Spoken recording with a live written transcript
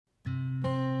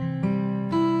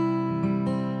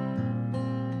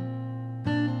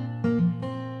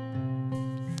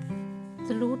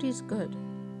Lord is good,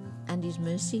 and His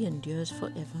mercy endures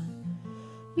forever.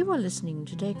 You are listening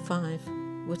to Take 5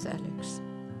 with Alex.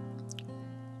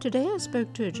 Today I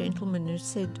spoke to a gentleman who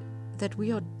said that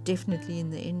we are definitely in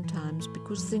the end times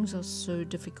because things are so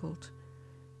difficult.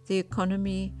 The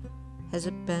economy has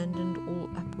abandoned all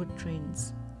upward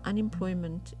trends.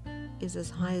 Unemployment is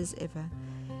as high as ever,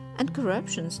 and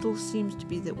corruption still seems to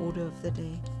be the order of the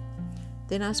day.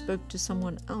 Then I spoke to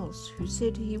someone else who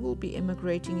said he will be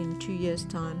emigrating in 2 years'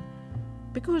 time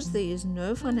because there is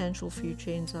no financial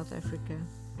future in South Africa.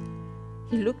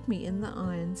 He looked me in the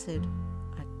eye and said,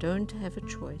 "I don't have a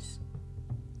choice."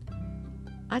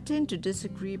 I tend to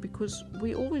disagree because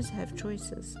we always have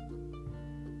choices,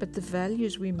 but the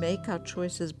values we make our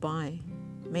choices by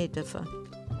may differ.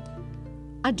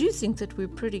 I do think that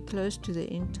we're pretty close to the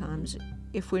end times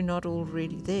if we're not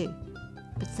already there,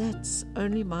 but that's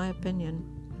only my opinion.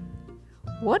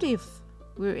 What if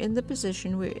we're in the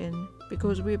position we're in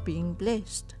because we're being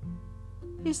blessed?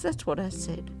 Yes, that's what I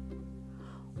said.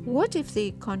 What if the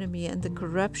economy and the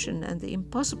corruption and the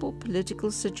impossible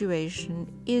political situation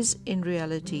is in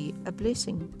reality a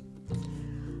blessing?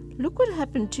 Look what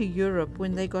happened to Europe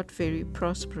when they got very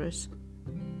prosperous.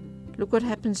 Look what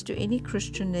happens to any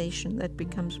Christian nation that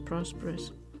becomes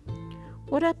prosperous.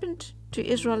 What happened to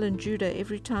Israel and Judah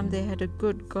every time they had a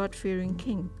good, God-fearing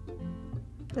king?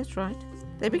 That's right,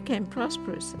 they became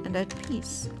prosperous and at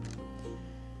peace.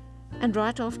 And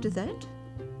right after that,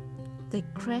 they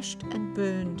crashed and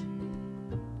burned.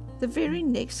 The very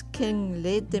next king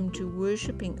led them to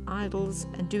worshipping idols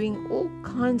and doing all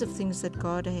kinds of things that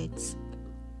God hates.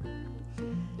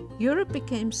 Europe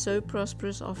became so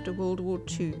prosperous after World War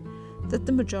II that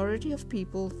the majority of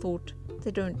people thought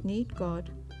they don't need God.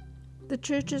 The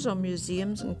churches are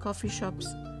museums and coffee shops,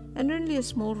 and only a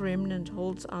small remnant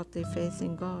holds out their faith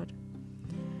in God.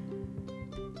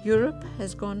 Europe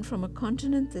has gone from a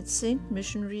continent that sent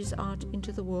missionaries out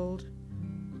into the world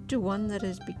to one that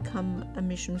has become a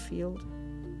mission field.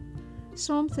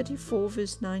 Psalm 34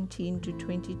 verse 19 to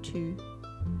 22.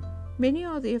 Many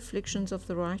are the afflictions of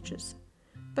the righteous,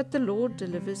 but the Lord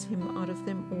delivers him out of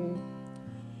them all.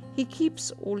 He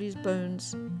keeps all his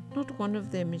bones, not one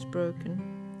of them is broken.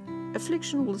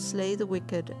 Affliction will slay the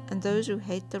wicked, and those who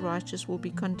hate the righteous will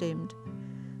be condemned.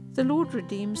 The Lord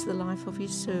redeems the life of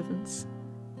his servants.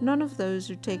 None of those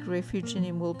who take refuge in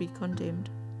him will be condemned.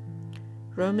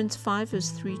 Romans 5 verse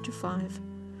 3 to 5.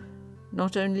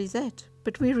 Not only that,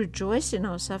 but we rejoice in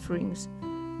our sufferings,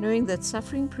 knowing that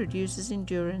suffering produces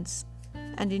endurance,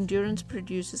 and endurance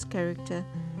produces character,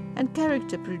 and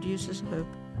character produces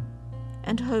hope.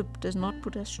 And hope does not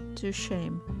put us to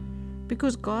shame,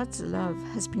 because God's love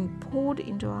has been poured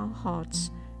into our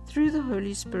hearts through the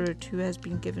Holy Spirit who has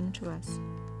been given to us.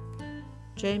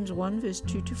 James 1 verse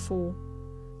 2 to 4.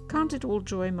 Count it all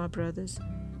joy, my brothers,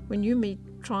 when you meet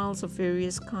trials of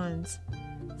various kinds,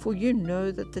 for you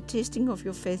know that the testing of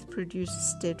your faith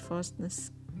produces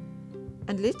steadfastness.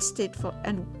 And let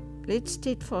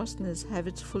steadfastness have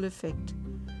its full effect,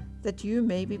 that you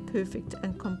may be perfect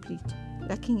and complete,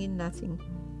 lacking in nothing.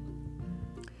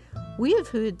 We have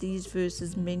heard these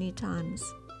verses many times,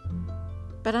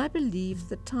 but I believe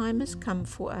the time has come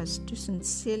for us to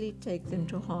sincerely take them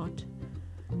to heart,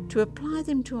 to apply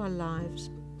them to our lives.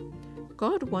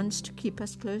 God wants to keep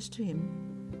us close to Him.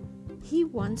 He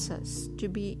wants us to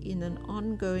be in an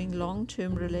ongoing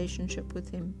long-term relationship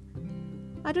with Him.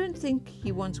 I don't think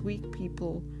He wants weak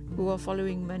people who are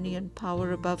following money and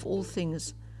power above all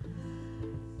things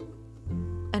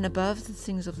and above the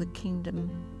things of the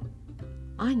kingdom.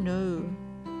 I know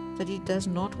that He does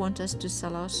not want us to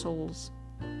sell our souls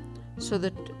so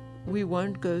that we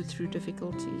won't go through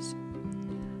difficulties.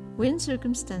 When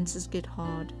circumstances get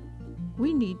hard,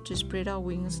 we need to spread our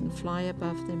wings and fly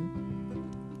above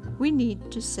them. We need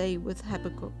to say with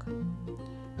Habakkuk,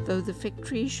 though the fig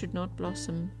tree should not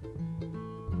blossom,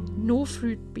 nor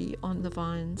fruit be on the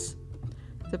vines,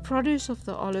 the produce of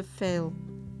the olive fail,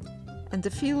 and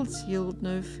the fields yield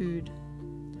no food,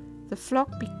 the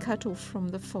flock be cut off from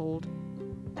the fold,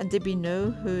 and there be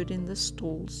no herd in the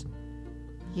stalls,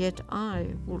 yet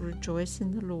I will rejoice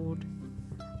in the Lord.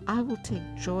 I will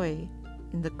take joy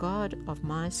in the God of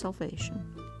my salvation.